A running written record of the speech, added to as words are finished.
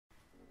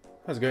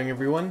How's it going,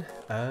 everyone?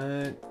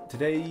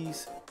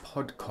 Today's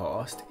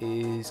podcast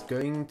is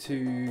going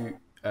to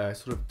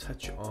sort of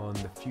touch on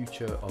the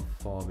future of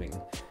farming.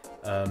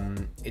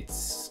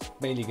 It's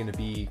mainly going to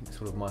be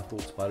sort of my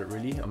thoughts about it,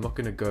 really. I'm not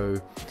going to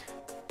go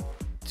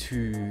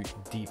too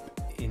deep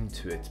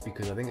into it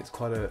because I think it's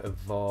quite a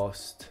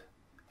vast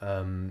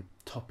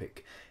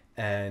topic,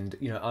 and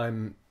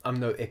I'm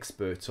no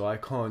expert, so I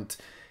can't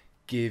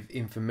give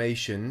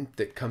information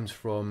that comes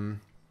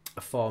from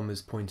a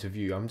farmer's point of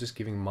view. I'm just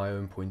giving my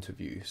own point of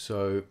view.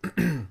 So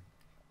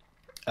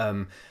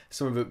some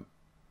of it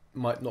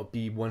might not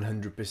be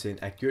 100%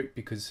 accurate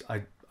because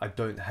I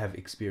don't have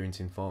experience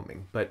in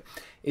farming, but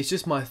it's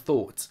just my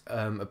thoughts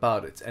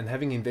about it. And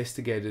having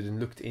investigated and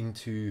looked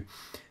into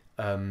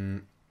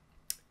farming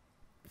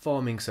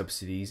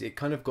subsidies, it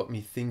kind of got me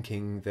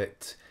thinking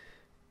that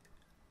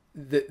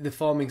the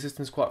farming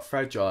system is quite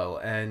fragile,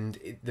 and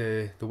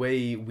the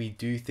way we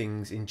do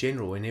things in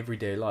general in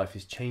everyday life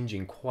is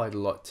changing quite a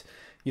lot,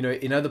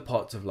 in other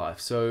parts of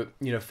life. So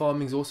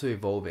farming is also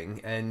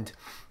evolving, and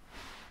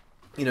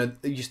you're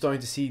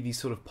starting to see these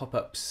sort of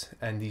pop-ups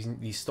and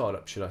these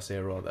startups, should I say,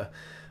 rather,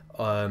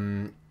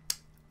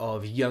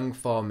 of young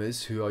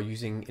farmers who are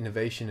using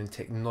innovation and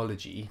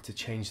technology to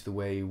change the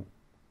way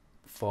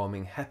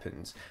farming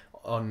happens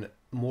on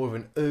more of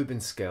an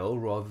urban scale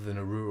rather than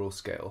a rural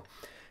scale.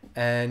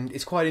 And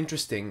it's quite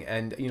interesting,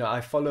 and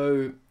I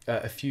follow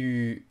a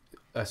few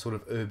sort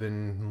of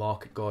urban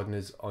market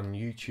gardeners on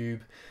YouTube.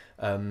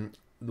 The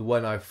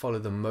one I follow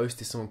the most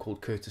is someone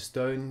called Curtis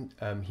Stone.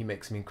 He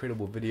makes some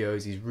incredible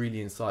videos. He's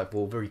really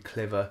insightful, very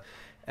clever,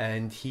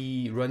 and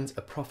he runs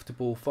a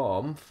profitable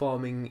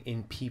farming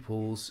in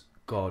people's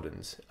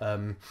gardens.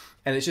 And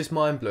it's just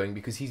mind-blowing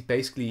because he's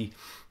basically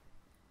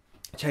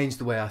changed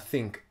the way I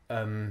think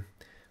on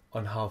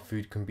how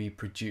food can be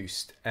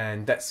produced,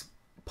 and that's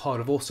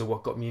part of also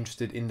what got me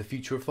interested in the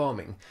future of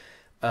farming.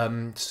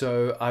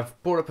 So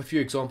I've brought up a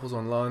few examples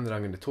online that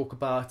I'm going to talk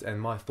about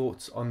and my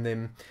thoughts on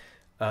them,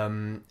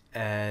 and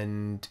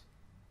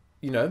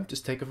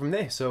just take it from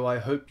there. So I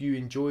hope you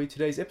enjoy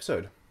today's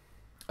episode.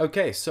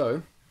 Okay,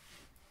 so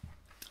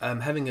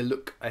I'm having a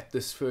look at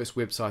this first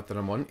website that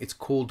I'm on. It's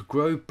called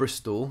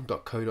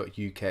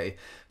growbristol.co.uk.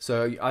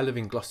 So I live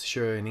in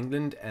Gloucestershire in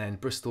England,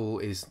 and Bristol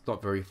is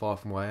not very far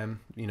from where I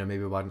am,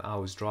 maybe about an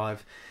hour's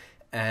drive.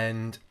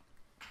 And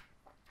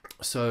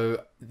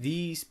so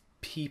these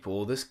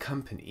people, this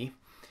company,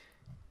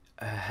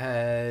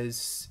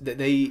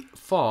 they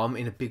farm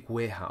in a big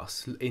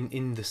warehouse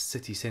in the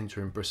city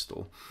centre in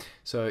Bristol.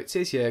 So it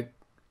says here,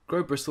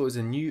 Grow Bristol is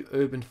a new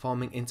urban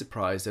farming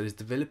enterprise that is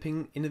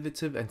developing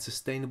innovative and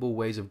sustainable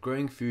ways of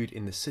growing food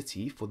in the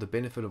city for the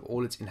benefit of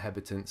all its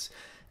inhabitants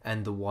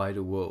and the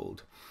wider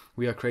world.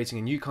 We are creating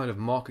a new kind of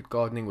market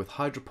gardening with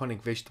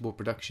hydroponic vegetable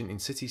production in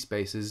city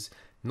spaces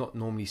not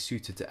normally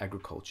suited to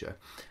agriculture.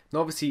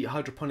 Now, obviously,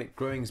 hydroponic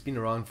growing has been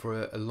around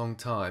for a long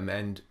time,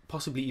 and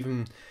possibly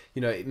even,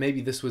 maybe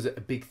this was a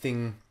big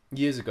thing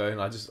years ago, and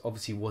I just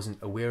obviously wasn't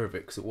aware of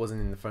it because it wasn't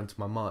in the front of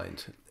my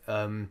mind.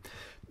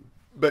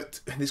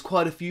 But there's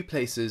quite a few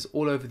places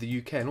all over the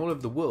UK and all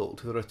over the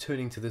world that are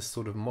turning to this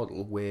sort of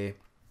model where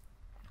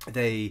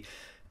they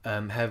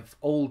have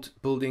old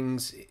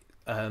buildings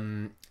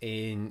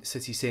in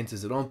city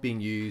centres that aren't being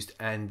used,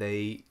 and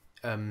they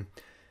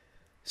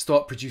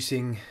start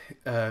producing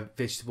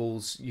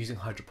vegetables using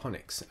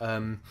hydroponics.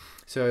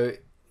 So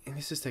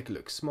let's just take a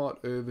look. Smart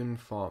urban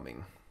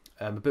farming.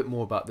 A bit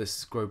more about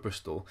this Grow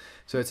Bristol.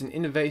 So it's an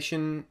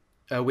innovation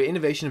where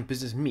innovation and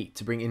business meet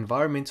to bring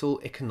environmental,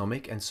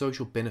 economic and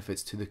social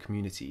benefits to the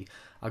community.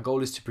 Our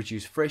goal is to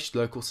produce fresh,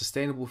 local,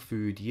 sustainable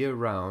food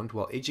year-round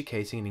while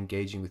educating and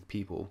engaging with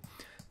people.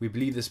 We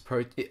believe this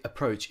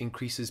approach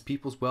increases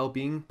people's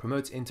well-being,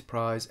 promotes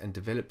enterprise and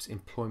develops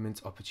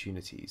employment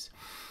opportunities.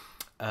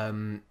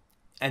 And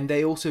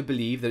they also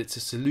believe that it's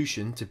a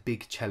solution to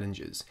big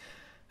challenges.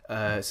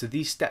 So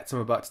these stats I'm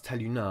about to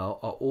tell you now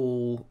are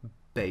all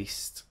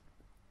based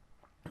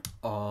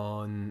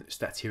on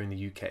stats here in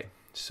the UK.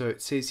 So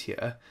it says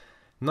here,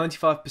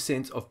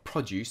 95% of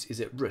produce is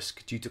at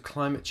risk due to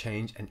climate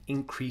change and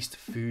increased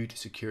food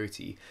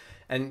security.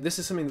 And this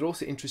is something that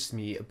also interests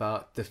me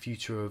about the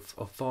future of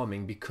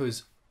farming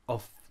because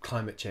of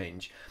climate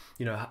change.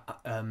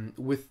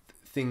 With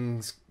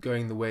things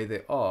going the way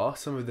they are,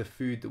 some of the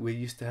food that we're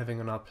used to having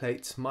on our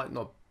plates might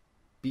not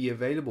be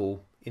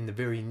available in the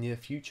very near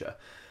future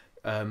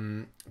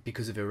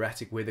because of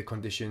erratic weather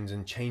conditions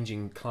and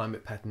changing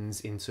climate patterns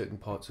in certain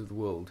parts of the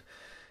world.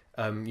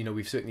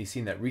 We've certainly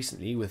seen that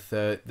recently with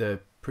the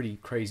pretty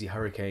crazy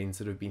hurricanes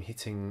that have been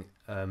hitting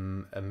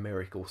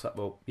America.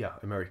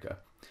 America.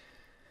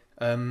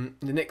 The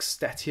next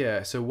stat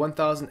here, so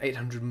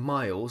 1,800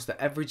 miles,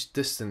 the average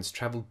distance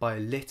travelled by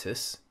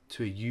lettuce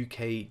to a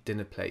UK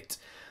dinner plate.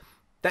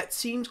 That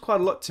seems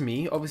quite a lot to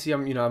me. Obviously,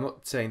 I'm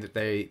not saying that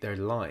they're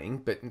lying,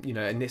 but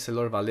unless a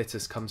lot of our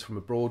lettuce comes from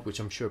abroad, which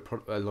I'm sure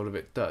a lot of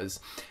it does,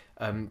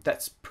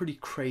 that's pretty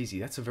crazy.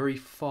 That's a very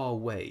far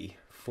way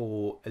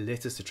for a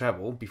lettuce to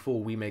travel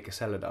before we make a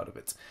salad out of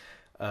it.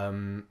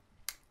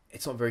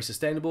 It's not very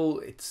sustainable.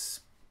 It's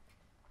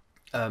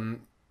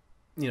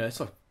it's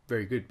not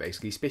very good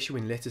basically, especially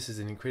when lettuce is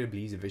an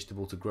incredibly easy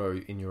vegetable to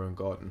grow in your own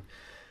garden.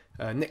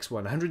 Next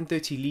one,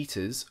 130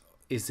 liters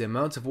is the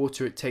amount of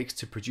water it takes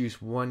to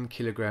produce 1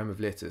 kilogram of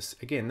lettuce.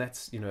 Again,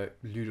 that's,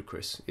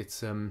 ludicrous.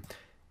 It's,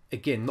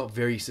 again, not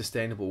very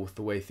sustainable with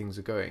the way things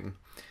are going.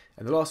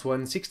 And the last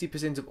one,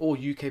 60% of all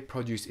UK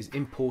produce is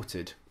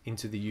imported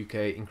into the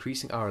UK,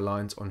 increasing our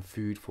reliance on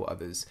food for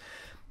others.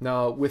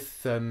 Now,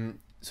 with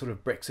sort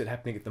of Brexit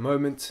happening at the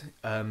moment,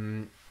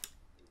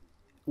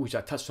 which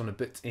I touched on a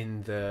bit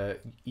in the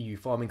EU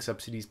farming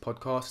subsidies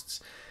podcasts,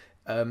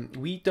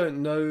 we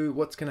don't know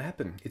what's going to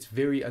happen. It's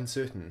very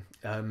uncertain.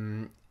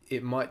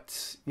 It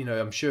might,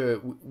 I'm sure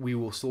we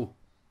will still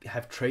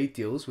have trade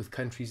deals with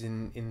countries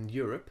in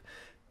Europe,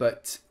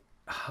 but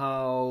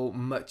how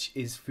much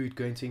is food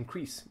going to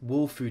increase?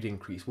 Will food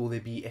increase? Will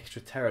there be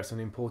extra tariffs on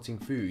importing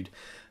food?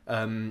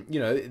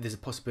 There's a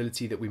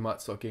possibility that we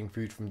might start getting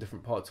food from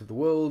different parts of the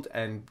world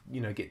and,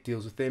 get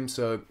deals with them.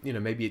 So,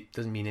 maybe it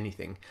doesn't mean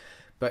anything.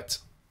 But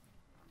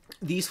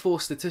these 4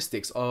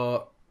 statistics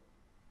are,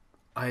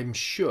 I'm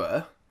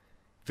sure,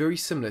 very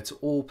similar to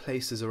all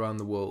places around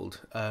the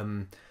world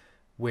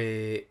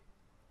where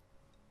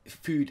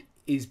food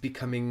is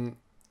becoming,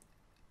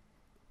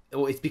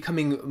 or it's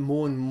becoming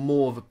more and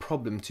more of a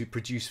problem to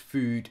produce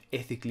food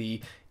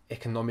ethically,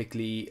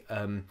 economically,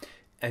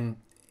 and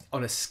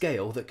on a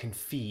scale that can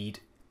feed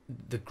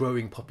the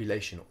growing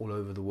population all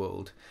over the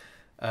world.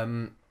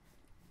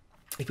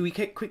 If we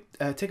take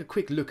a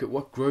quick look at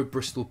what Grow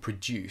Bristol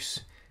produce,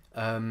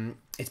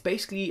 it's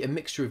basically a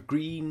mixture of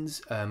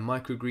greens,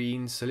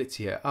 microgreens. So let's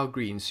see here, our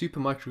greens, super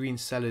microgreen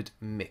salad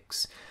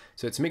mix.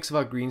 So it's a mix of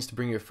our greens to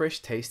bring you a fresh,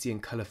 tasty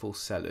and colourful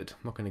salad.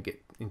 I'm not going to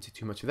get into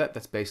too much of that.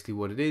 That's basically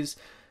what it is.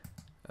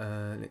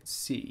 Let's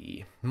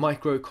see.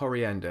 Micro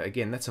coriander.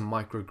 Again, that's a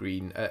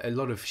microgreen. A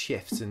lot of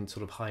chefs and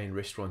sort of high-end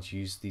restaurants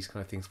use these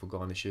kind of things for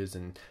garnishes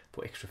and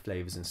for extra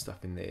flavours and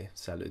stuff in their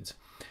salads.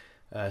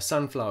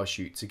 Sunflower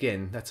shoots.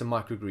 Again, that's a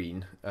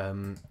microgreen.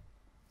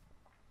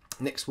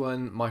 Next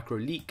one, micro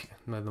leek.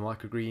 Another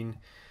microgreen.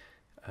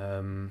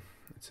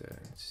 Let's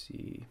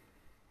see.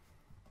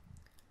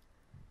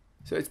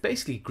 So it's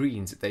basically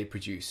greens that they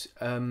produce,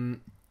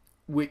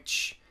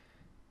 which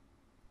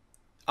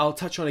I'll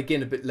touch on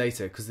again a bit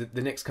later because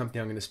the next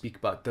company I'm going to speak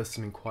about does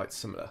something quite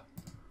similar.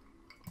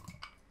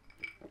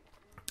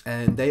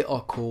 And they are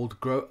called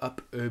Grow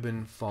Up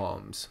Urban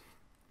Farms.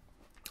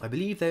 I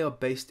believe they are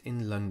based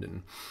in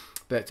London,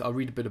 but I'll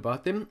read a bit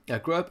about them.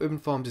 Grow Up Urban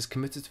Farms is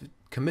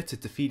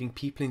committed to feeding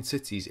people in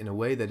cities in a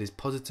way that is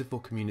positive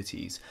for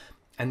communities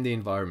and the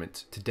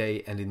environment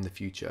today and in the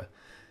future.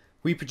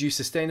 We produce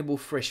sustainable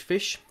fresh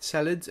fish,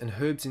 salads and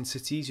herbs in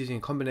cities using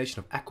a combination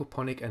of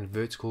aquaponic and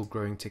vertical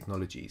growing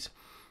technologies.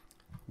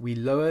 We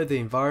lower the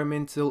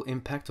environmental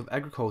impact of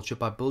agriculture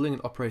by building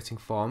and operating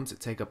farms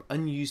that take up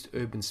unused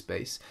urban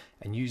space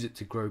and use it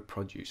to grow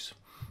produce.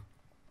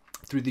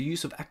 Through the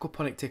use of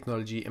aquaponic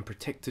technology and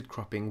protected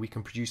cropping, we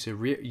can produce a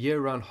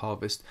year-round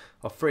harvest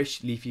of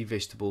fresh leafy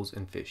vegetables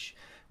and fish.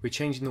 We're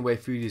changing the way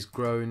food is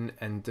grown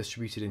and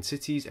distributed in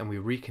cities, and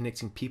we're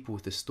reconnecting people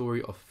with the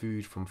story of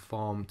food from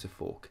farm to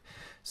fork.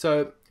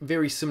 So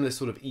very similar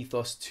sort of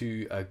ethos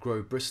to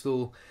Grow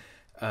Bristol.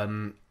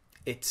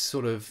 It's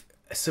sort of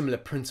a similar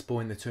principle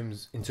in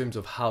terms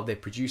of how they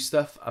produce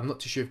stuff. I'm not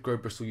too sure if Grow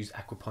Bristol use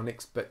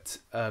aquaponics, but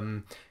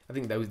I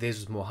think theirs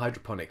was more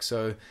hydroponic.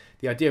 So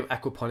the idea of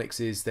aquaponics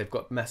is they've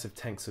got massive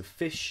tanks of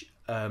fish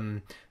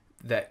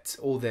that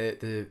all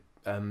their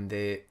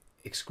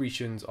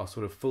excretions are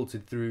sort of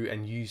filtered through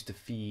and used to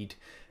feed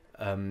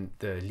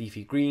the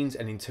leafy greens,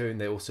 and in turn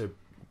they also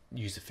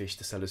use the fish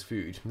to sell as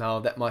food. Now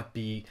that might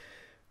be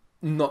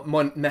not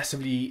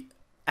massively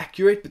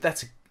accurate, but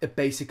that's a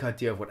basic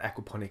idea of what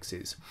aquaponics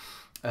is.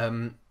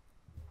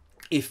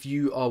 If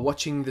you are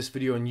watching this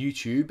video on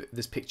YouTube,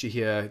 this picture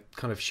here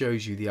kind of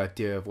shows you the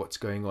idea of what's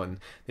going on.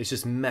 There's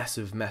just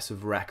massive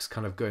racks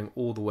kind of going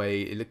all the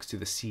way, it looks, to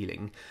the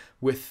ceiling,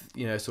 with,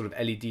 sort of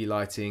LED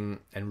lighting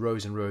and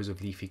rows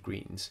of leafy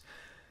greens.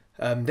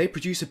 They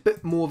produce a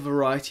bit more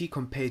variety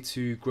compared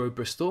to Grow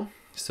Bristol.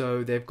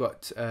 So they've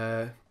got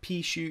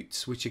pea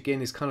shoots, which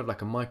again is kind of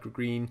like a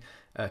microgreen,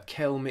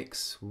 kale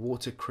mix,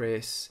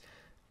 watercress,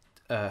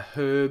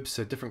 herbs,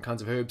 so different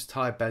kinds of herbs,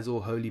 Thai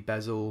basil, holy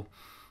basil.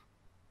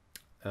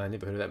 I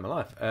never heard of that in my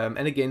life.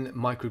 And again,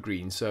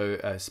 microgreen, so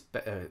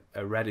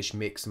a radish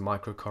mix,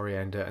 micro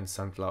coriander, and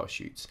sunflower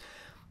shoots.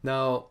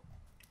 Now,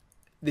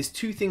 there's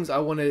 2 things I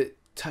want to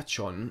touch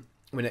on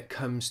when it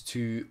comes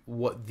to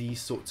what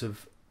these sorts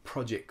of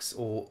projects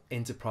or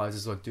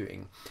enterprises are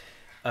doing.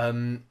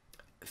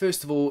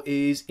 First of all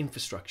is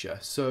infrastructure.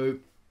 So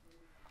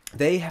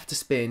they have to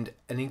spend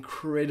an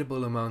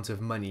incredible amount of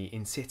money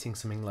in setting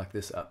something like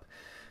this up.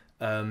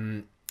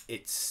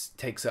 It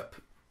takes up,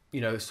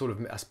 sort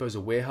of, I suppose,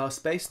 a warehouse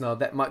space. Now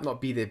that might not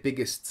be their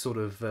biggest sort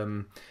of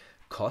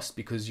cost,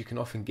 because you can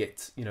often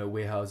get,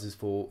 warehouses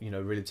for,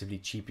 relatively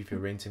cheap if you're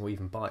renting or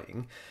even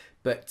buying.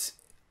 But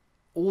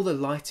all the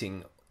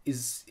lighting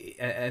is,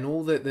 and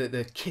all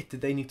the kit that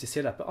they need to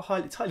set up,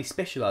 it's highly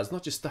specialized,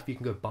 not just stuff you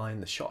can go buy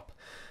in the shop.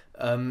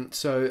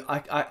 So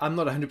I'm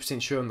not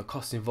 100% sure on the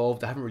cost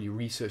involved. I haven't really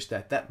researched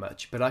that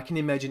much, but I can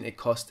imagine it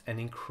costs an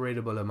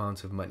incredible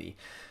amount of money.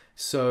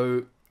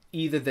 So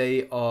either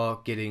they are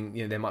getting,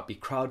 there might be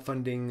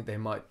crowdfunding, they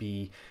might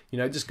be,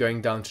 just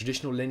going down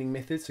traditional lending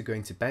methods, so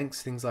going to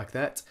banks, things like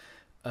that,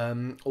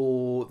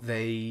 or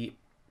they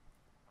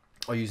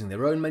are using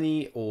their own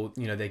money, or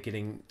they're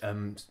getting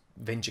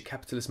venture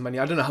capitalist money.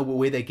 I don't know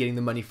where they're getting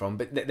the money from,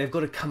 but they've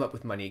got to come up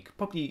with money,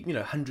 probably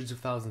hundreds of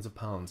thousands of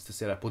pounds to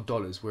set up, or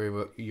dollars,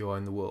 wherever you are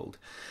in the world.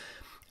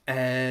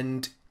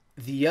 And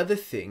the other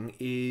thing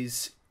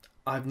is,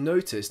 I've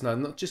noticed, now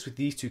not just with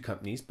these two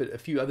companies, but a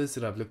few others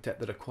that I've looked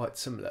at that are quite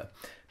similar,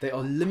 they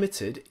are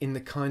limited in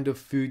the kind of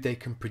food they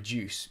can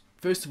produce.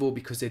 First of all,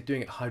 because they're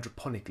doing it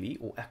hydroponically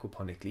or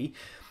aquaponically,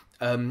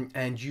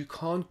 and you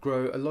can't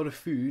grow a lot of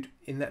food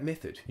in that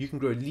method. You can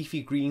grow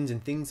leafy greens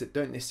and things that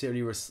don't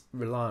necessarily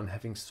rely on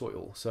having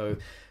soil. So,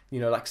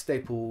 like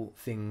staple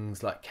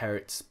things like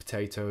carrots,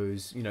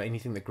 potatoes,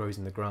 anything that grows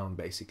in the ground,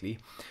 basically.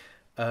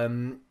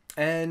 And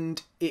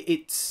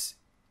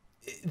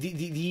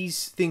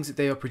these things that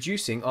they are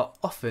producing are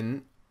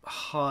often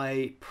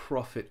high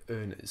profit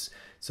earners.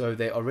 So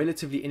they are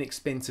relatively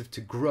inexpensive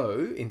to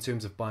grow in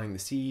terms of buying the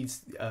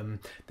seeds.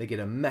 They get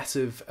a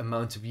massive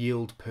amount of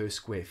yield per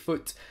square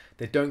foot.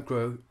 They don't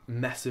grow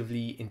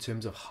massively in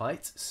terms of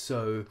height,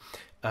 so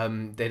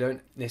they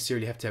don't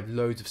necessarily have to have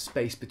loads of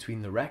space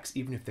between the racks,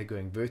 even if they're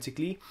going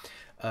vertically.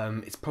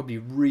 It's probably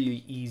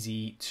really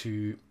easy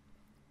to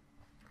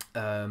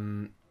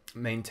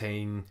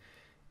maintain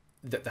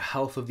the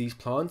health of these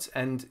plants,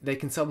 and they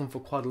can sell them for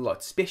quite a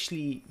lot,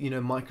 especially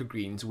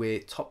microgreens, where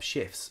top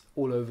chefs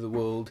all over the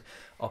world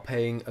are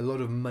paying a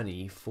lot of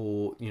money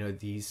for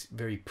these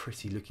very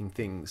pretty looking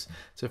things.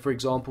 So for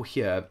example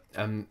here,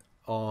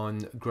 on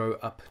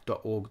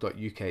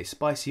growup.org.uk,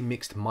 spicy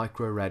mixed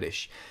micro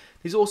radish,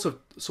 there's also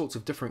sorts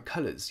of different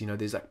colors.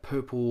 There's like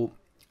purple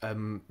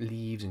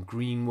leaves and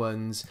green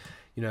ones.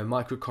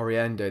 Micro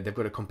coriander, they've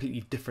got a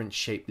completely different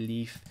shaped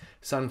leaf.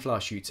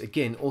 Sunflower shoots,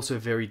 again, also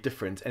very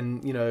different.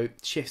 And,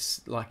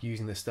 chefs like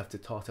using this stuff to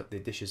tart up their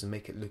dishes and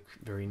make it look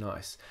very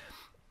nice.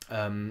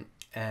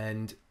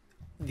 And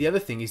the other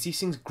thing is these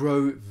things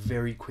grow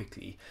very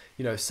quickly.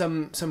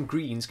 Some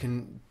greens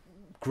can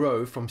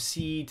grow from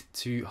seed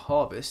to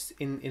harvest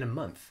in a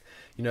month.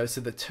 So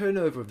the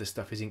turnover of the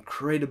stuff is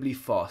incredibly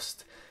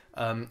fast.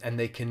 And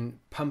they can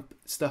pump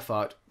stuff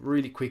out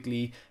really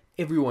quickly.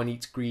 Everyone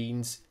eats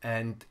greens,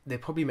 and they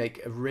probably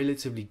make a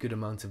relatively good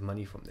amount of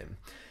money from them.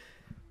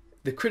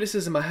 The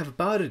criticism I have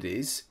about it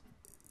is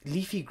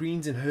leafy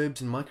greens and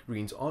herbs and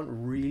microgreens aren't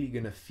really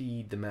going to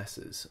feed the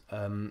masses.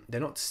 They're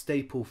not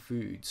staple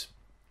foods.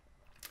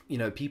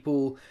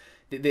 People,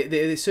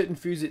 there's certain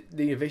foods,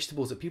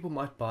 vegetables that people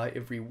might buy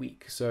every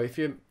week. So if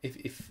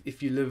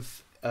you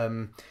live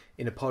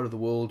in a part of the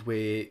world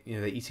where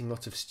they're eating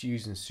lots of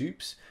stews and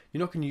soups, you're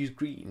not going to use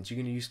greens. You're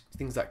going to use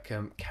things like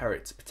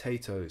carrots,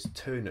 potatoes,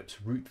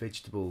 turnips, root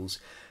vegetables,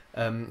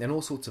 and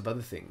all sorts of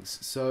other things.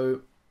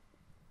 So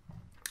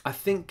I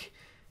think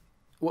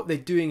what they're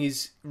doing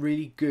is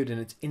really good,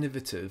 and it's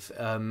innovative,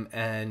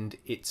 and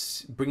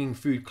it's bringing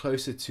food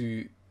closer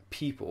to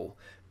people,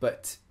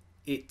 but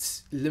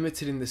it's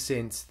limited in the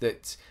sense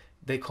that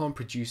they can't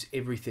produce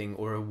everything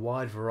or a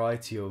wide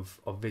variety of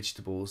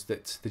vegetables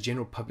that the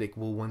general public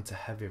will want to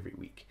have every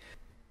week.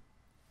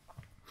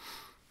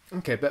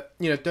 Okay, but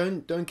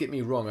don't get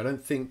me wrong.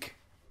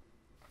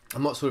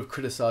 I'm not sort of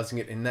criticizing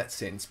it in that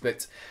sense,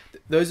 but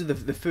those are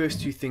the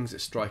first two things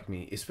that strike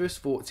me. Is first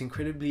of all, it's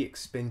incredibly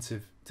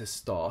expensive to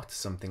start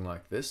something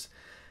like this.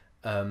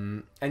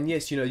 And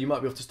yes, you might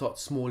be able to start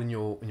small in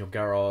your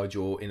garage,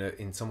 or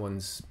in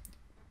someone's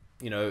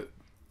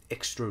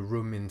extra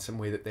room in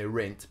somewhere that they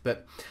rent,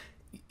 but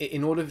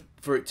in order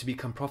for it to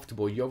become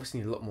profitable, you obviously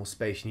need a lot more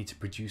space. You need to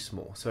produce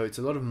more, so it's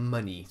a lot of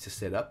money to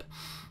set up,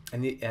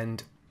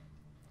 and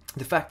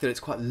the fact that it's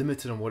quite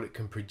limited on what it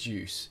can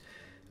produce,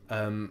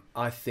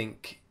 I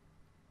think,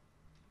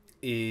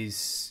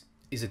 is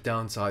a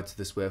downside to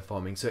this way of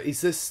farming. So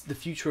is this the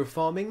future of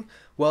farming?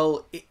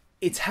 Well,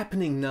 it's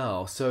happening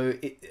now. So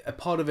a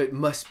part of it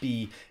must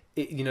be,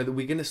 that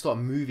we're going to start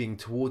moving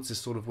towards this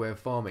sort of way of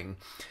farming.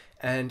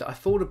 And I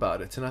thought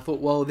about it, and I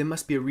thought, well, there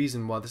must be a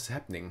reason why this is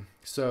happening.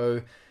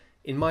 So,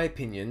 in my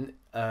opinion,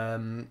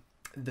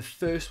 the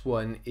first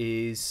one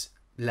is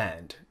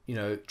land.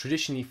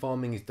 Traditionally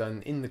farming is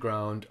done in the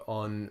ground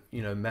on,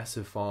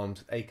 massive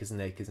farms, acres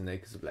and acres and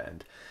acres of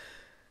land.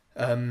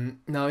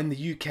 Now in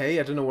the UK,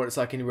 I don't know what it's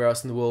like anywhere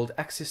else in the world,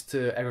 access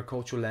to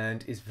agricultural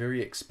land is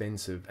very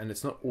expensive, and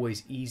it's not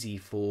always easy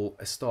for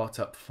a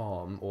startup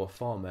farm or a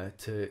farmer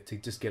to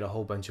just get a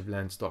whole bunch of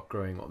land stock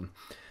growing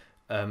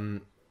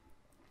on.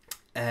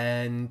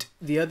 And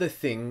the other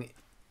thing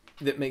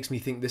that makes me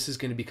think this is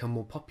going to become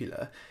more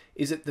popular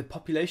is that the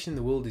population in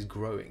the world is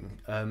growing.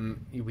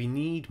 We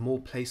need more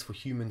place for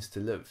humans to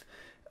live.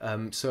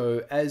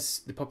 So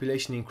as the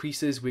population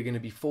increases, we're going to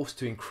be forced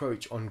to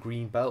encroach on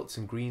green belts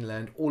and green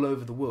land all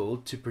over the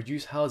world to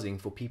produce housing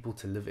for people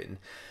to live in.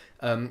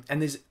 And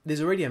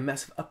there's already a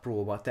massive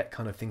uproar about that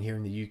kind of thing here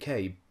in the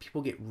UK.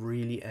 People get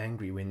really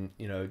angry when,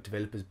 you know,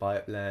 developers buy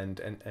up land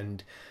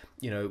and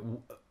you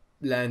know,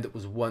 land that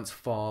was once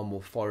farm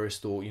or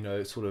forest or, you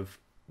know, sort of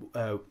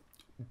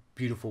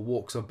beautiful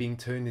walks are being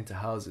turned into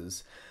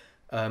houses.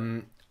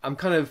 I'm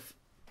kind of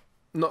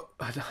not,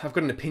 I've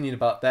got an opinion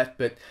about that,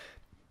 but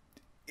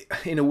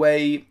in a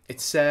way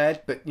it's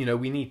sad, but you know,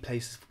 we need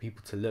places for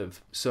people to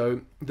live.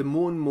 So the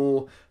more and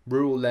more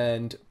rural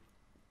land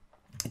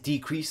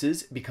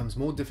decreases, it becomes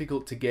more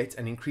difficult to get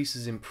and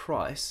increases in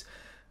price,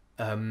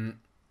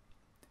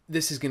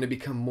 this is going to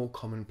become more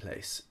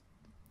commonplace.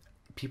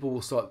 People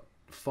will start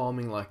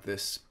farming like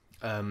this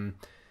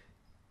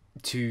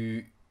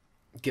to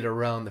get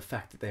around the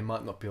fact that they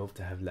might not be able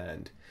to have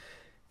land.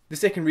 The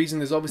second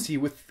reason is obviously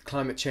with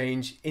climate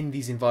change, in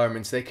these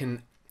environments they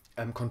can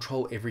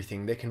control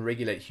everything. They can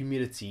regulate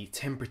humidity,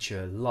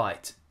 temperature,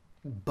 light,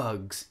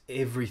 bugs,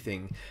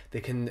 everything. They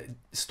can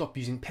stop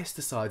using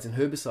pesticides and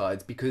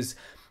herbicides because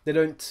they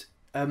don't,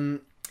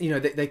 you know,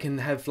 they can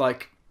have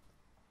like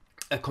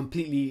a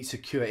completely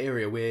secure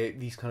area where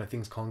these kind of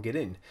things can't get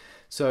in.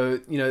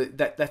 So, you know,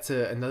 that's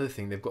another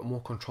thing. They've got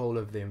more control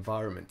over the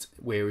environment,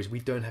 whereas we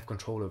don't have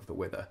control over the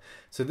weather.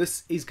 So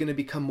this is going to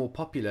become more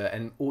popular,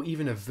 and or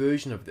even a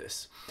version of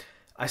this.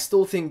 I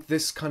still think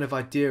this kind of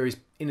idea is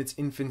in its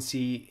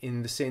infancy,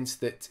 in the sense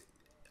that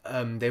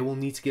they will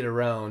need to get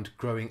around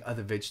growing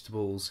other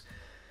vegetables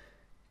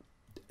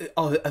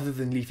other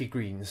than leafy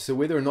greens. So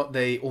whether or not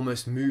they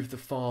almost move the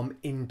farm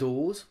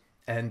indoors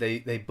and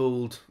they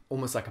build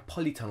almost like a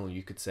polytunnel,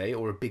 you could say,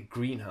 or a big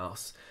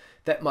greenhouse,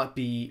 that might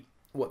be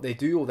what they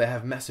do. Or they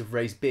have massive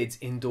raised beds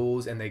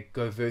indoors and they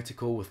go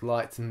vertical with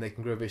lights and they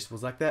can grow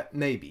vegetables like that.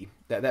 Maybe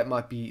that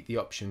might be the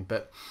option,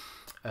 but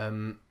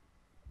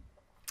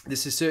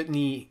this is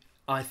certainly,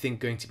 I think,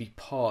 going to be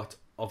part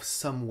of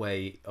some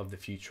way of the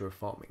future of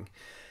farming.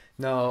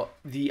 Now,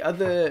 the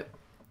other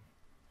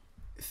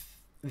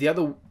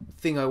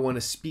thing I want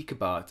to speak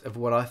about of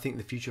what I think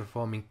the future of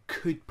farming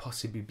could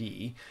possibly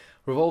be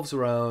revolves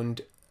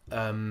around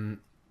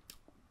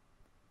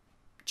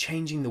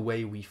changing the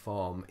way we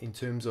farm in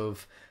terms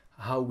of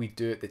how we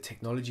do it, the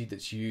technology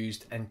that's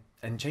used, and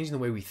changing the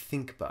way we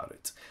think about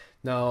it.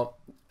 Now,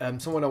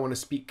 someone I want to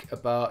speak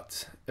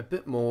about a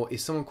bit more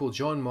is someone called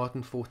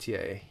Jean-Martin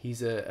Fortier.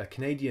 He's a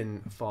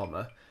Canadian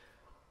farmer,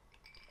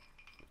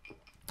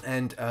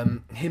 and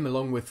him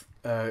along with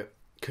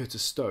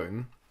Curtis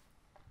Stone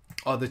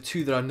are the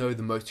two that I know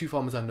the most, two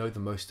farmers I know the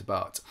most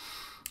about.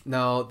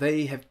 Now,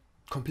 they have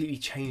completely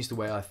changed the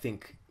way I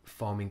think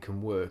farming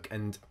can work,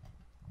 and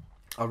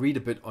I'll read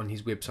a bit on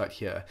his website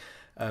here.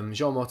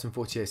 Jean-Martin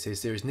Fortier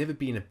says, "There has never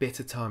been a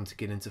better time to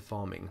get into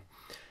farming."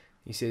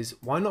 He says,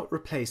 "Why not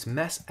replace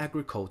mass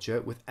agriculture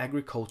with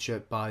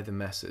agriculture by the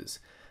masses?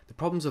 The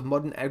problems of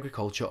modern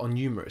agriculture are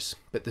numerous,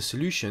 but the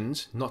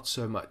solutions, not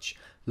so much.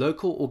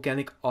 Local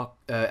organic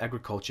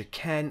agriculture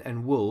can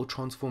and will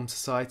transform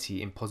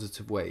society in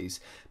positive ways,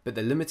 but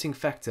the limiting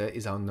factor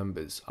is our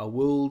numbers. Our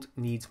world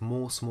needs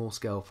more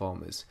small-scale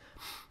farmers.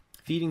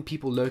 Feeding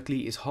people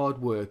locally is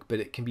hard work, but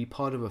it can be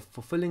part of a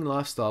fulfilling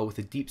lifestyle with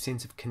a deep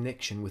sense of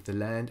connection with the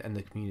land and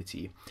the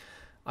community.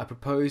 I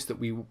propose that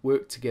we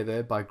work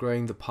together by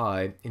growing the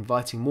pie,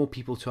 inviting more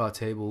people to our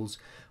tables,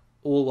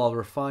 all while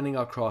refining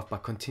our craft by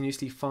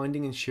continuously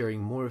finding and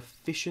sharing more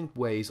efficient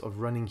ways of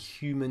running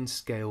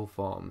human-scale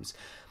farms."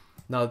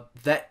 Now,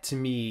 that to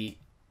me,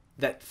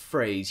 that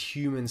phrase,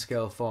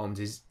 human-scale farms,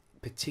 is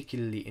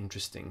particularly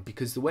interesting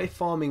because the way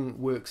farming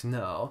works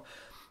now,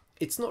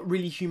 it's not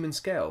really human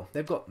scale.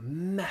 They've got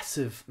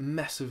massive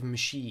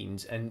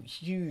machines and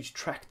huge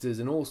tractors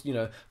and all, you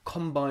know,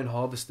 combine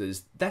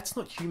harvesters. That's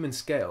not human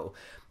scale.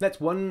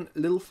 That's one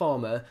little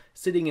farmer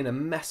sitting in a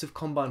massive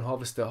combine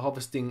harvester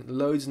harvesting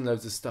loads and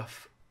loads of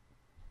stuff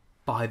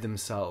by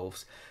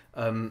themselves.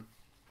 And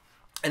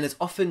it's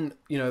often,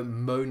 you know,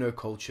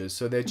 monocultures.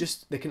 So they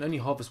can only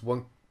harvest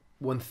one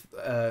not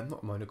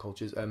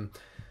monocultures,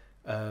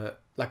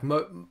 like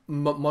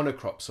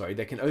monocrops, sorry.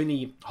 They can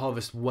only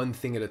harvest one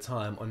thing at a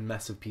time on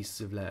massive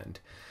pieces of land.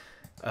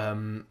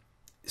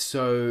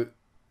 So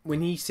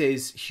when he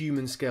says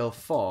human scale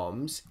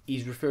farms,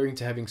 he's referring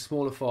to having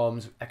smaller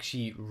farms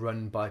actually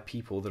run by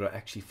people that are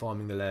actually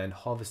farming the land,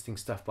 harvesting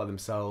stuff by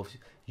themselves,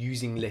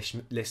 using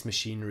less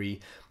machinery,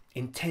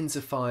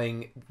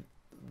 intensifying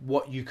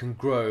what you can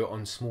grow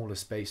on smaller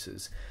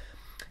spaces.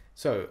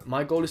 So,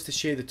 my goal is to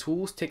share the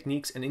tools,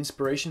 techniques, and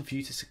inspiration for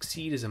you to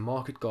succeed as a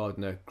market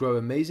gardener, grow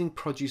amazing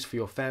produce for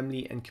your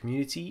family and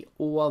community,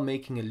 all while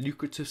making a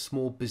lucrative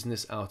small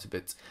business out of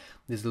it.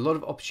 There's a lot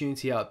of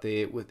opportunity out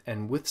there,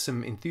 with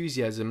some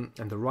enthusiasm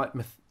and the right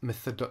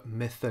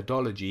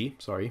methodology,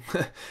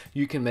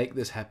 you can make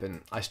this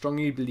happen. I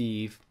strongly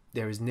believe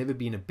there has never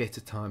been a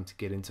better time to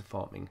get into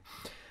farming.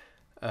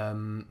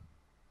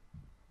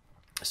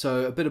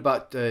 So a bit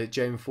about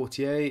James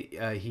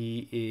Fortier.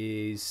 He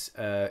is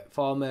a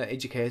farmer,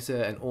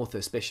 educator and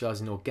author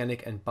specializing in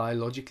organic and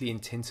biologically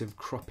intensive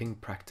cropping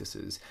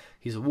practices.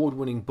 His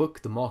award-winning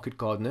book, The Market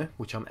Gardener,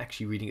 which I'm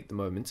actually reading at the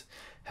moment,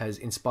 has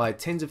inspired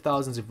tens of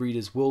thousands of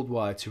readers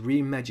worldwide to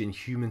reimagine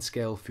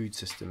human-scale food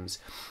systems.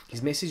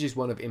 His message is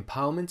one of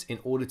empowerment in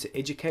order to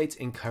educate,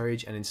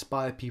 encourage and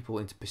inspire people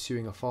into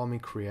pursuing a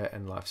farming career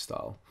and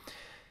lifestyle.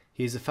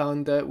 He is a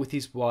founder with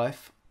his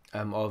wife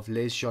of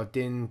Les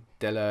Jardins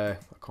de la...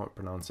 I can't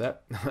pronounce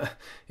that.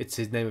 It's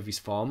his name of his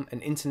farm.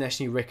 An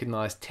internationally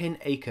recognized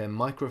 10-acre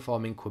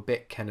micro-farm in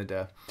Quebec,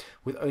 Canada.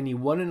 With only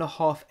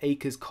 1.5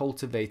 acres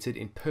cultivated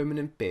in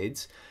permanent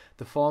beds,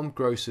 the farm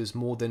grosses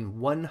more than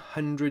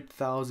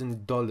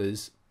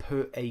 $100,000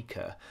 per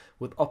acre,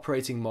 with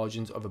operating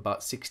margins of about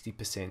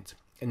 60%,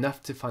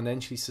 enough to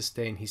financially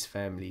sustain his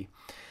family.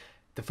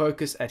 The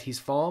focus at his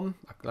farm,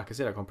 like I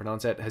said, I can't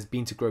pronounce that, has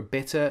been to grow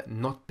better,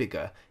 not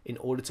bigger, in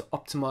order to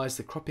optimize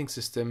the cropping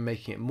system,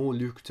 making it more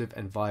lucrative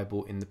and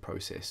viable in the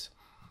process.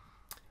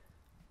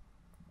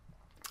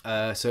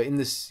 So in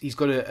this, he's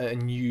got a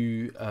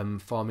new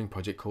farming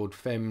project called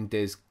Femme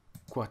des...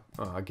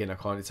 again,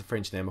 it's a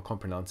French name, I can't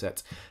pronounce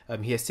that.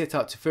 He has set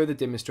out to further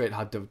demonstrate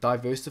how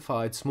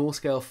diversified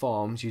small-scale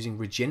farms using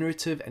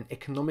regenerative and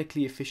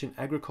economically efficient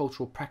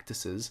agricultural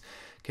practices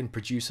can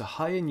produce a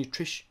higher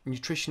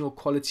nutritional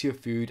quality of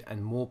food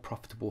and more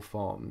profitable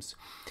farms.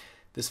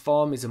 This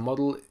farm is a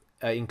model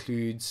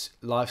includes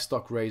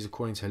livestock raised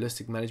according to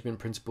holistic management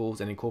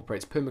principles and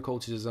incorporates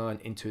permaculture design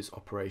into its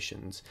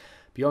operations.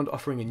 Beyond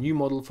offering a new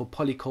model for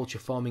polyculture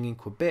farming in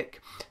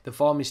Quebec, the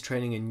farm is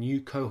training a new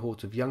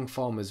cohort of young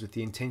farmers with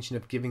the intention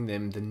of giving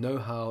them the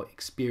know-how,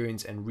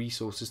 experience and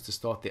resources to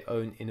start their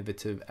own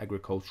innovative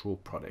agricultural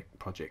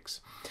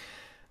projects.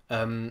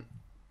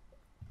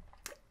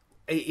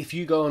 If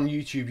you go on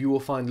YouTube, you will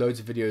find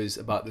loads of videos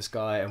about this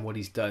guy and what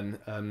he's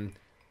done.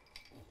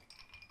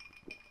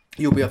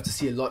 You'll be able to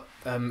see a lot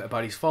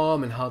about his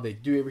farm and how they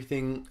do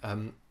everything.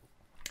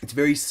 It's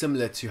very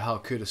similar to how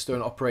Curtis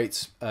Stone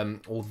operates,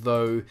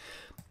 although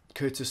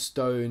Curtis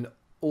Stone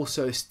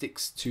also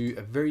sticks to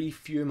a very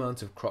few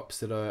amount of crops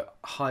that are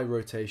high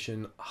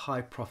rotation,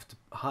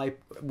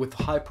 with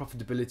high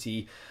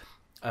profitability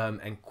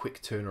and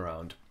quick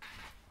turnaround.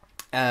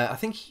 I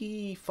think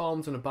he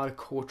farms on about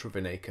 1/4 of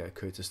an acre,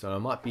 Curtis Stone. I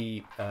might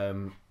be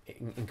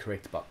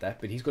incorrect about that,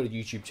 but he's got a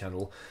YouTube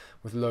channel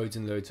with loads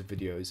and loads of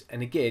videos.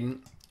 And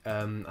again,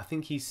 I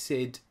think he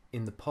said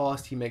in the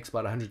past he makes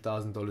about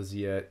 $100,000 a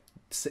year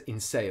in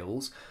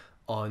sales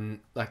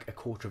on like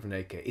 1/4 of an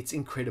acre. It's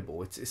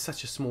incredible. It's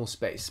such a small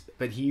space,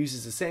 but he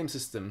uses the same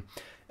system.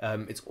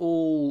 It's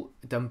all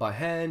done by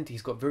hand.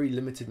 He's got very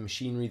limited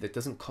machinery that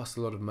doesn't cost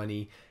a lot of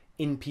money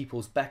in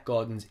people's back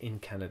gardens in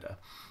Canada.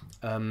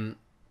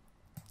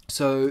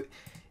 So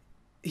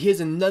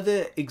here's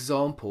another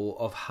example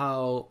of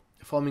how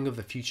farming of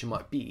the future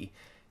might be.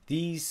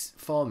 These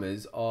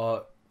farmers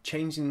are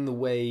changing the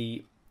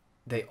way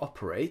they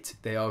operate.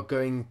 They are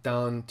going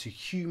down to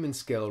human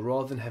scale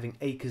rather than having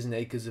acres and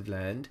acres of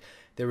land.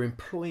 They're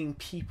employing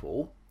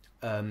people,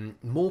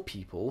 more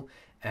people,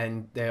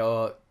 and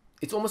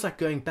it's almost like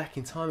going back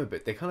in time a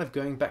bit. They're kind of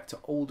going back to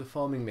older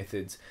farming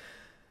methods,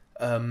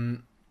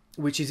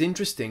 which is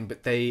interesting,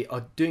 but they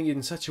are doing it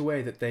in such a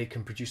way that they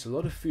can produce a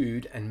lot of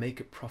food and make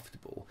it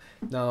profitable.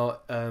 Now,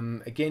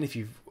 again, if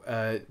you've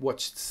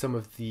watched some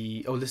of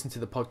or listened to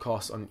the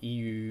podcast on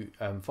EU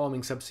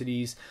farming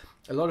subsidies,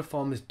 a lot of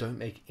farmers don't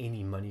make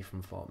any money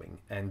from farming.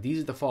 And these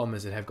are the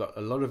farmers that have got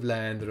a lot of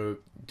land that are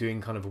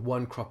doing kind of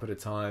one crop at a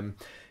time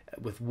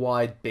with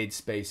wide bed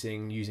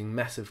spacing, using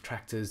massive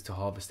tractors to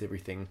harvest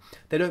everything.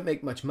 They don't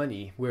make much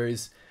money,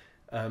 whereas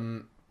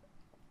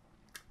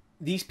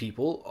these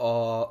people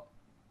are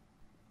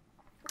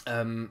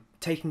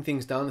taking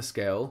things down a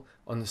scale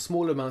on a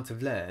small amount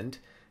of land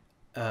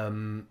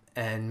and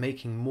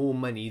making more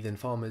money than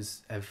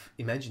farmers have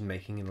imagined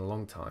making in a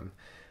long time.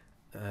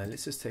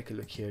 Let's just take a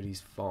look here at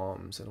these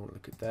farms. I don't want to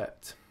look at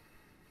that.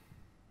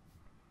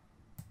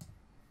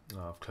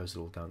 Oh, I've closed it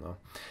all down now.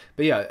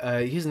 But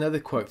yeah, here's another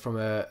quote from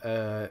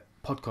a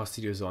podcast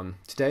studios on.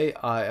 Today,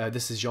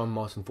 this is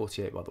Jean-Martin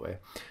Fortier, by the way.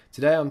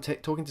 Today, I'm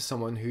talking to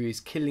someone who is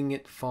killing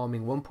it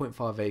farming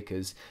 1.5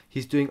 acres.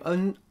 He's doing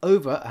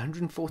over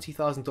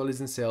 $140,000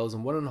 in sales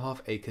on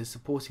 1.5 acres,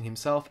 supporting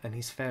himself and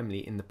his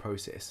family in the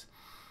process.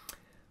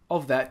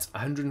 Of that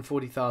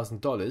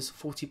 $140,000,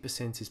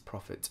 40% is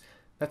profit.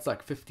 That's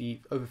like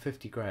over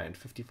 50 grand,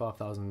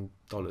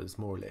 $55,000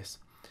 more or less.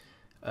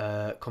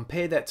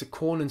 Compare that to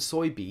corn and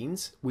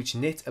soybeans, which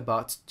net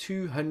about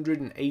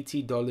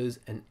 $280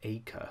 an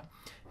acre,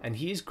 and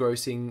he is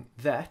grossing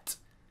that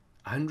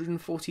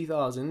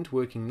 $140,000,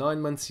 working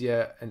 9 months a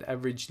year and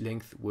average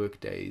length work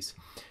days.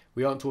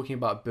 We aren't talking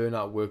about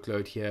burnout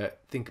workload here.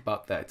 Think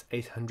about that: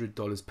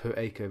 $800 per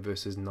acre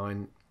versus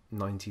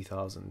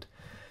 $90,000.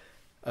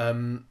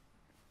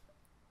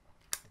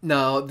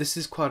 Now, this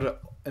is quite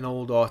an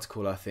old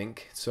article, I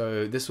think.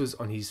 So this was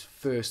on his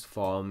first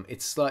farm.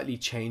 It's slightly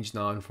changed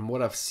now, and from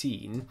what I've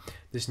seen,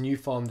 this new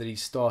farm that he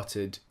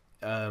started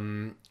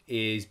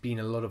is been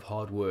a lot of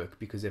hard work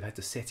because they've had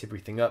to set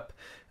everything up.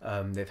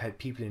 They've had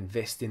people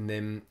invest in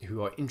them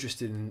who are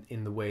interested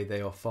in the way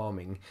they are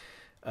farming.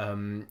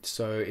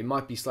 So it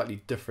might be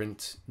slightly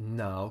different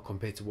now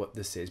compared to what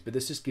this is, but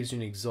this just gives you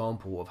an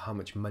example of how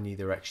much money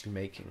they're actually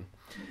making.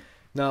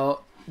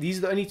 Now, these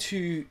are the only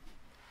two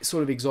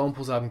sort of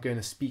examples I'm going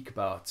to speak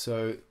about.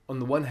 So on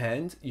the one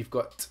hand, you've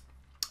got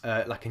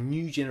like a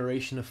new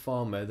generation of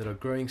farmer that are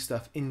growing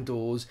stuff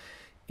indoors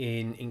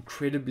in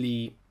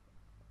incredibly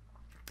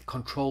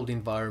controlled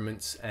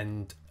environments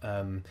and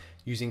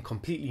using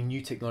completely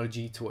new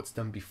technology to what's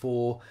done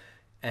before,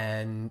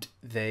 and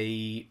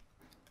they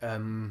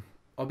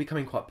are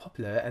becoming quite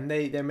popular, and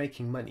they're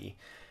making money.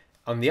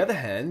 On the other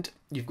hand,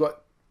 you've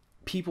got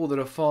people that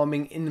are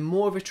farming in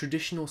more of a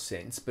traditional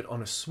sense but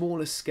on a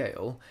smaller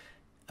scale,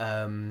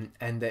 and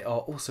they are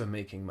also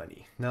making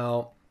money.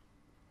 Now,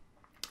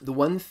 the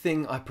one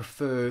thing I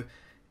prefer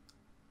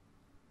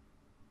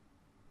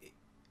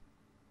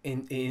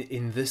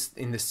in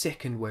the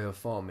second way of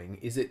farming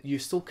is that you're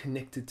still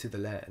connected to the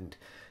land.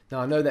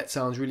 Now, I know that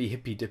sounds really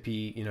hippy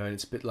dippy, and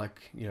it's a bit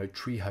like,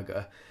 tree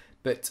hugger,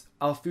 but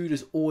our food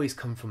has always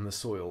come from the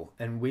soil,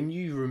 and when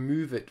you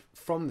remove it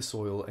from the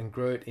soil and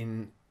grow it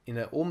in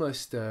a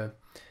almost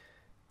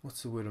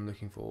what's the word I'm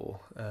looking for,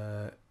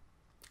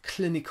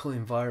 clinical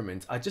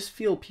environment, I just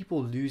feel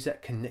people lose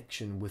that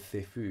connection with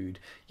their food.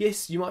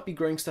 Yes, you might be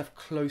growing stuff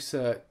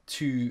closer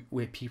to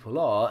where people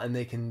are and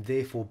they can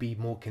therefore be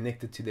more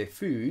connected to their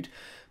food,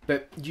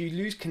 but you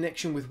lose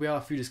connection with where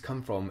our food has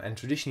come from, and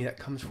traditionally that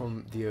comes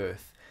from the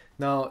earth.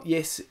 Now,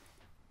 yes,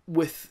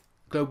 with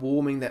global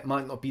warming that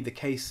might not be the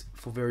case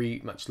for very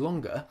much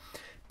longer,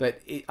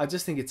 but I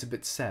just think it's a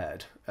bit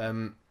sad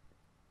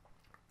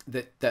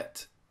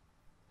that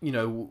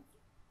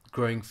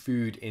growing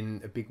food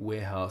in a big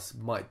warehouse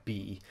might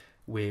be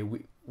where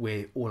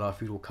all our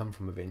food will come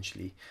from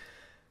eventually.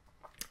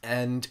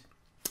 And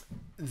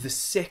the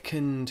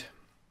second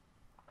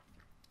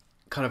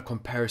kind of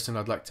comparison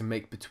I'd like to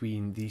make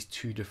between these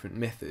two different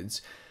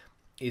methods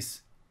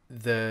is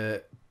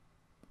the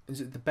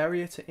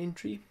barrier to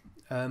entry?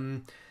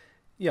 The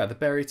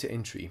barrier to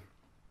entry.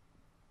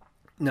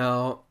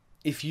 Now,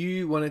 if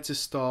you wanted to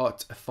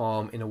start a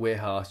farm in a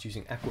warehouse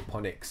using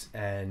aquaponics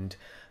and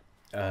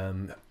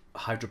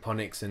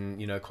hydroponics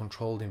and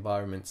controlled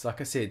environments, like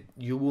I said,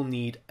 you will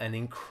need an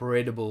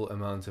incredible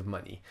amount of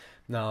money.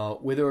 Now,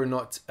 whether or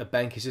not a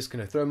bank is just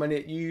going to throw money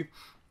at you,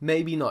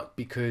 maybe not,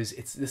 because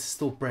this is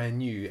still brand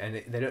new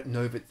and they don't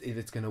know if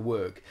it's going to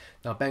work.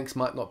 Now, banks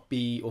might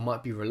be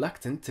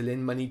reluctant to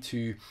lend money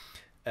to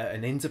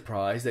an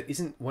enterprise that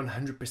isn't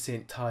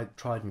 100%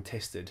 tried and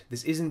tested.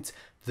 This isn't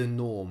the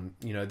norm.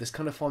 This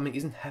kind of farming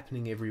isn't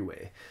happening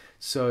everywhere.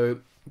 So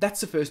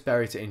that's the first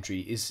barrier to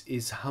entry,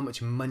 is how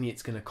much money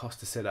it's going to cost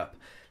to set up.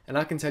 And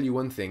I can tell you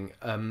one thing,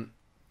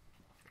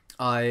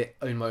 I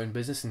own my own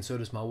business and so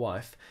does my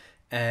wife,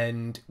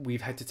 and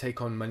we've had to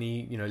take on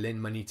money,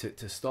 lend money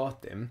to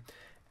start them.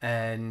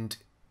 And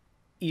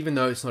even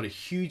though it's not a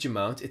huge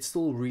amount, it's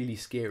still really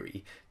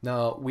scary.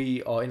 Now,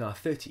 we are in our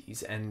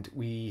 30s and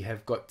we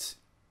have got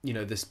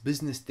this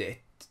business debt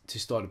to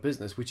start a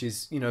business, which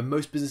is,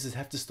 most businesses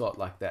have to start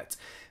like that.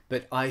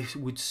 But I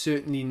would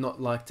certainly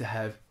not like to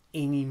have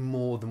any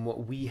more than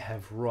what we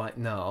have right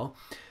now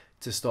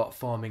to start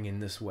farming in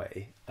this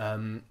way.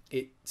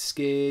 It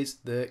scares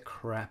the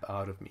crap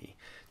out of me.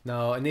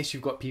 Now, unless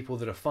you've got people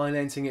that are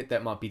financing it,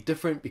 that might be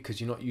different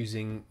because you're not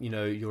using,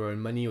 your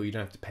own money, or you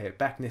don't have to pay it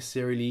back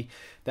necessarily.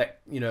 That,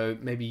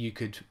 maybe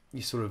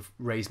you sort of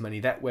raise money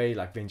that way,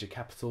 like venture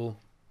capital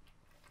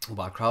or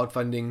by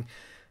crowdfunding.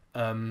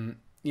 So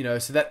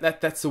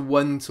that's the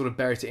one sort of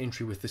barrier to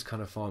entry with this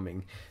kind of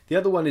farming. The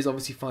other one is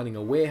obviously finding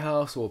a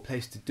warehouse or a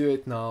place to do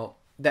it. Now,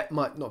 that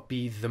might not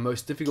be the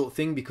most difficult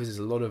thing because there's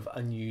a lot of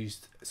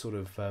unused sort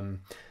of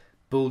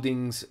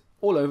buildings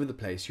all over the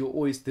place.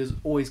 There's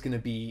always going to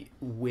be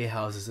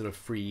warehouses that are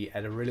free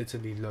at a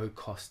relatively low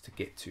cost to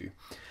get to.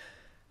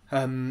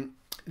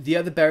 The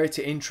other barrier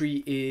to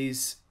entry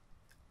is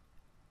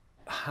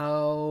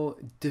how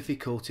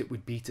difficult it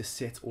would be to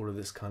set all of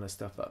this kind of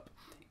stuff up.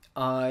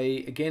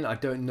 I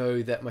don't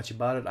know that much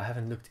about it. I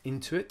haven't looked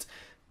into it,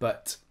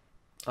 but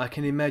I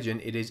can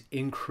imagine it is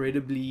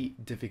incredibly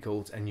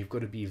difficult, and you've got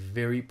to be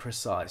very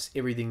precise.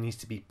 Everything needs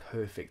to be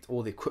perfect.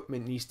 All the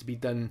equipment needs to be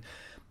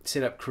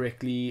set up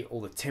correctly. All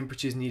the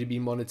temperatures need to be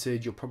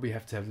monitored. You'll probably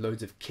have to have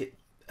loads of kit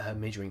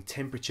measuring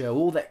temperature,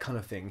 all that kind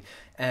of thing.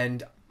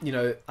 And,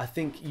 I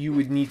think you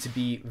would need to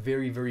be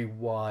very, very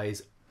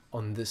wise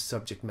on this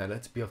subject matter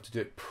to be able to do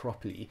it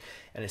properly.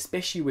 And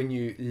especially when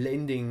you're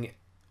lending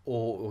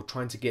or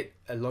trying to get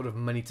a lot of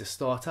money to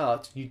start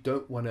out, you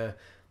don't want to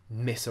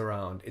mess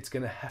around. It's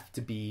going to have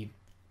to be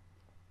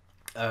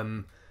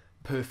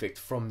perfect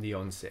from the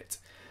onset.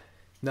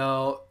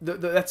 Now,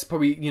 that's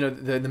probably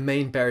the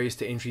main barriers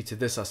to entry to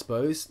this, I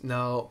suppose.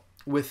 Now,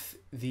 with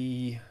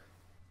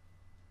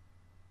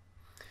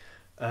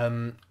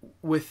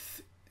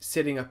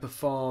setting up a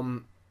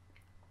farm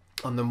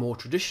on the more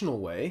traditional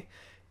way,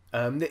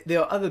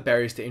 there are other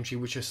barriers to entry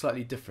which are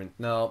slightly different.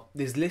 Now,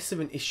 there's less of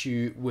an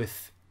issue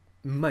with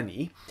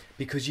money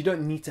because you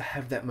don't need to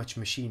have that much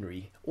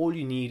machinery. All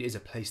you need is a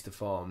place to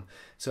farm.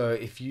 So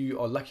if you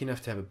are lucky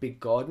enough to have a big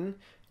garden,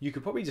 you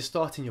could probably just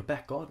start in your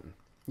back garden,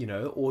 you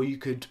know, or you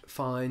could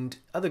find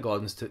other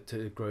gardens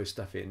to grow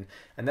stuff in.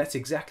 And that's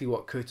exactly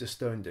what Curtis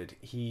Stone did.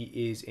 He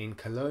is in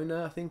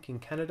Kelowna, I think, in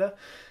Canada,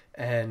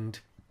 and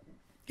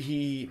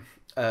he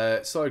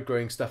started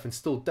growing stuff and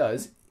still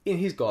does in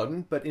his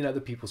garden, but in other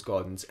people's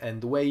gardens.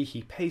 And the way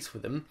he pays for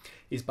them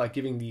is by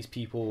giving these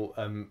people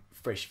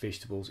fresh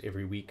vegetables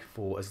every week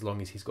for as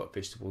long as he's got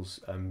vegetables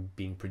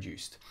being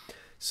produced.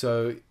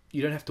 So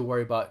you don't have to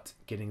worry about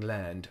getting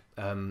land.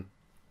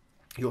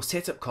 Your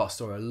setup costs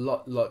are a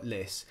lot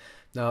less.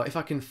 Now, if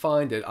I can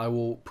find it, I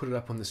will put it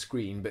up on the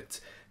screen, but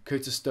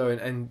Curtis Stone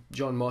and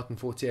John Martin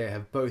Fortier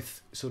have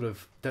both sort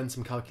of done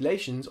some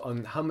calculations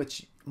on how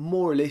much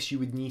more or less you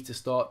would need to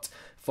start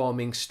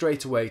farming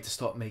straight away to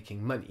start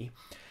making money.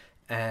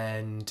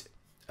 And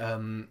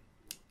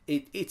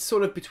it's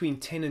sort of between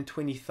 10 and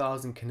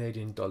 20,000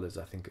 Canadian dollars,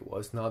 I think it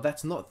was. Now,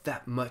 that's not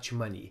that much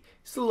money.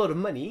 It's still a lot of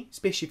money,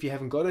 especially if you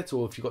haven't got it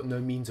or if you've got no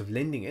means of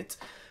lending it.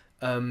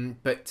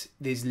 But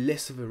there's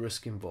less of a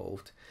risk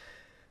involved.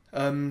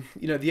 You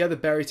know, the other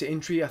barrier to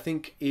entry, I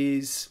think,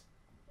 is,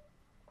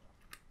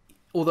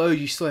 although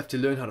you still have to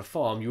learn how to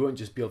farm, you won't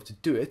just be able to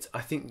do it.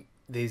 I think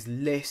there's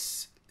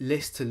less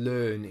to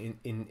learn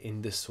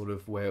in this sort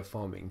of way of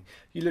farming.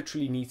 You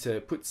literally need to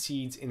put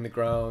seeds in the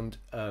ground,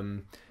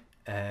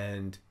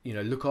 and, you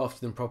know, look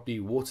after them properly,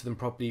 water them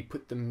properly,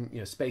 put them, you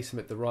know, space them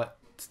at the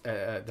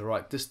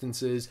right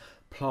distances,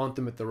 plant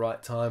them at the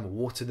right time,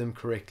 water them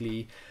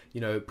correctly,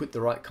 you know, put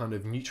the right kind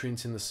of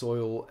nutrients in the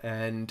soil,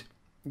 and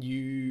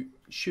you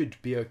should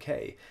be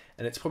okay.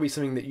 And it's probably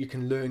something that you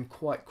can learn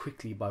quite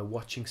quickly by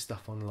watching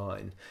stuff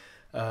online.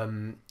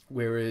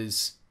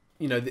 Whereas,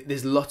 you know,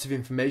 there's lots of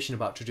information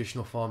about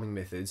traditional farming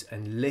methods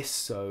and less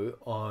so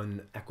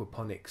on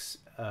aquaponics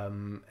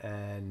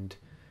and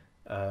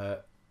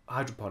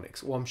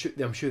hydroponics. Well,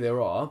 I'm sure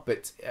there are,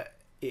 but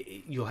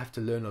you'll have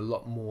to learn a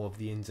lot more of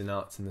the ins and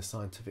outs and the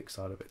scientific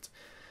side of it.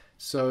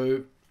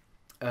 So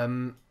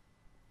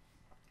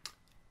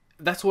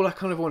that's all I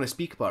kind of want to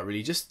speak about,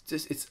 really.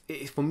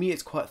 For me,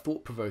 it's quite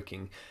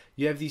thought-provoking.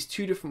 You have these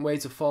two different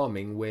ways of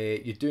farming where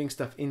you're doing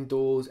stuff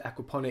indoors,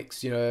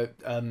 aquaponics, you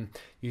know,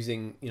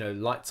 using, you know,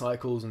 light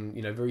cycles and,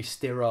 you know, very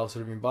sterile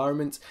sort of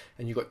environments,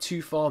 and you've got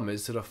two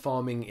farmers that are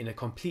farming in a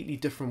completely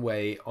different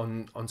way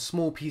on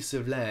small pieces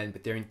of land,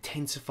 but they're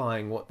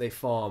intensifying what they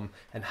farm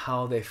and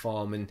how they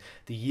farm and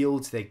the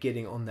yields they're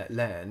getting on that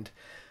land.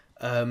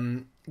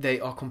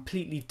 They are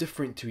completely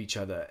different to each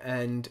other,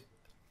 and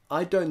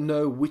I don't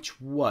know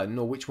which one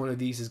of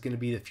these is going to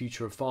be the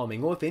future of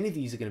farming, or if any of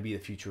these are going to be the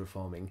future of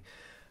farming.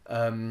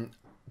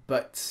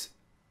 But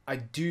I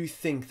do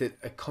think that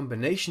a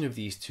combination of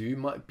these two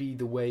might be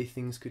the way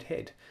things could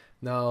head.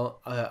 Now,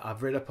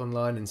 I've read up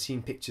online and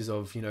seen pictures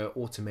of, you know,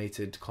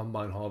 automated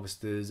combine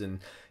harvesters and,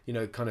 you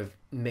know, kind of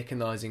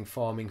mechanizing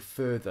farming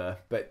further.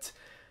 But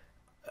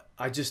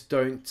I just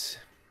don't,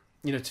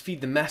 you know, to feed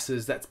the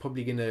masses, that's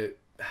probably going to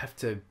have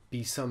to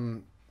be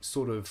some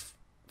sort of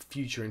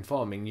future in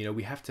farming. You know,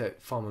 we have to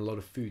farm a lot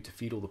of food to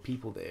feed all the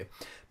people there.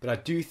 But I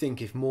do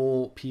think if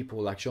more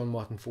people, like Jean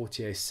Martin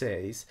Fortier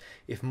says,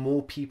 if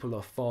more people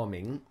are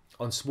farming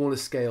on smaller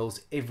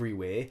scales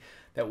everywhere,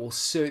 that will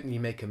certainly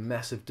make a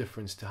massive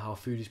difference to how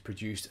food is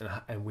produced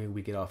and where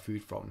we get our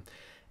food from.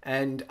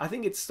 And I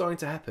think it's starting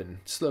to happen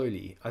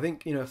slowly. I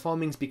think, you know,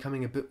 farming's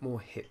becoming a bit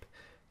more hip.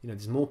 You know,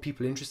 there's more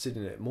people interested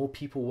in it. More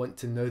people want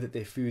to know that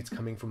their food's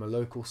coming from a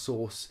local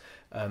source,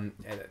 and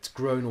it's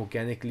grown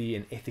organically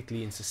and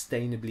ethically and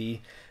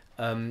sustainably.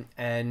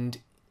 And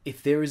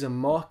if there is a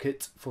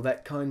market for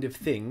that kind of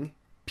thing,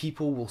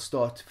 people will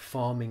start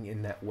farming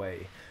in that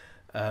way.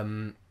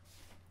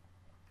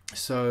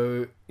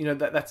 So, you know,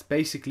 that's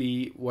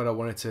basically what I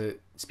wanted to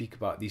speak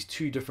about, these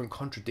two different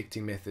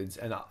contradicting methods.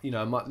 And, you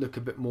know, I might look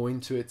a bit more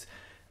into it.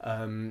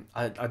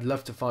 I'd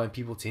love to find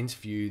people to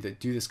interview that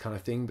do this kind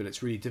of thing, but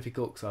it's really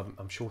difficult because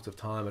I'm short of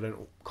time.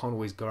 Can't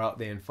always go out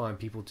there and find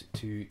people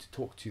to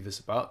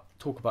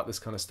talk about this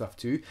kind of stuff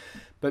too.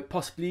 But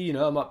possibly, you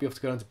know, I might be able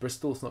to go down to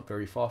Bristol. It's not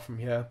very far from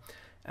here,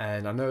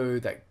 and I know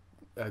that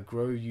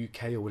Grow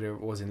UK or whatever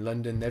it was in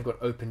London, they've got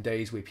open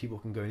days where people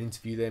can go and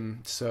interview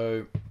them.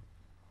 So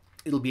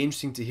it'll be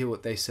interesting to hear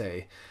what they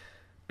say.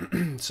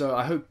 So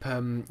I hope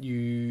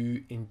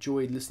you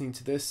enjoyed listening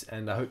to this,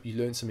 and I hope you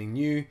learned something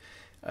new.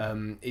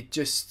 I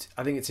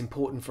think it's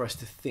important for us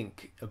to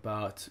think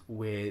about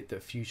where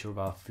the future of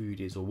our food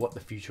is, or what the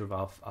future of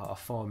our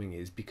farming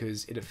is,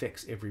 because it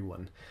affects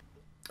everyone.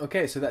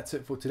 Okay, so that's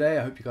it for today.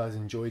 I hope you guys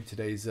enjoyed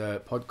today's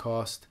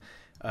podcast.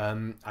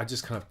 I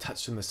just kind of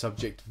touched on the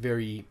subject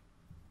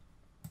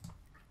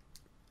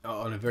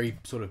on a very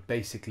sort of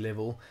basic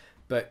level,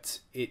 but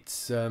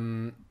it's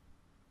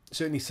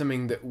certainly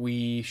something that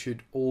we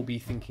should all be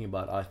thinking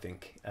about, I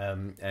think,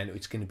 and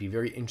it's going to be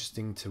very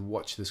interesting to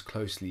watch this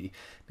closely,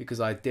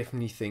 because I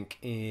definitely think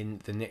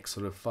in the next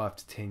sort of 5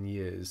 to 10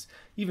 years,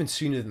 even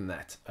sooner than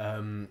that,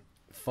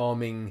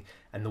 farming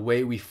and the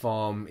way we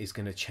farm is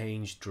going to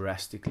change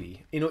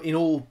drastically in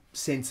all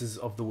senses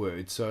of the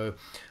word. So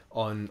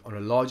on a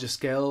larger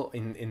scale,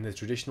 in the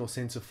traditional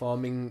sense of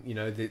farming, you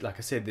know, like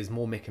I said, there's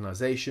more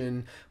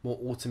mechanization, more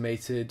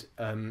automated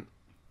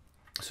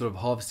sort of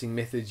harvesting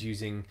methods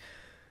using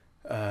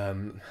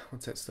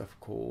what's that stuff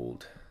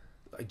called,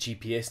 like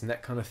GPS and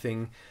that kind of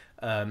thing,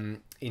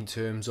 in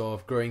terms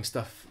of growing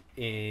stuff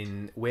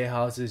in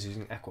warehouses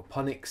using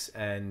aquaponics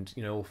and,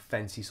 you know, all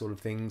fancy sort of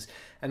things,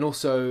 and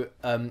also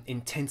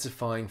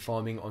intensifying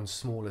farming on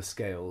smaller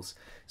scales.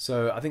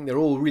 So I think they're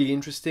all really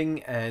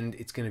interesting, and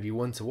it's going to be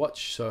one to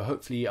watch. So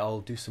hopefully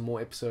I'll do some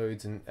more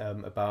episodes and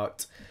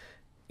about,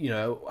 you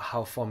know,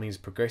 how farming is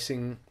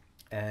progressing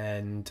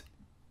and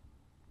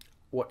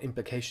what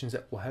implications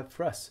that will have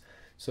for us.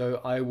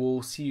 So I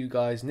will see you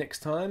guys next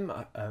time.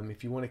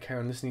 If you want to carry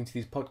on listening to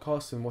these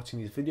podcasts and watching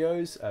these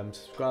videos,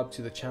 subscribe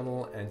to the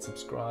channel and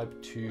subscribe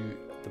to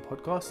the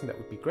podcast, and that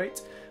would be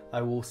great.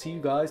 I will see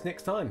you guys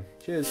next time.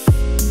 Cheers.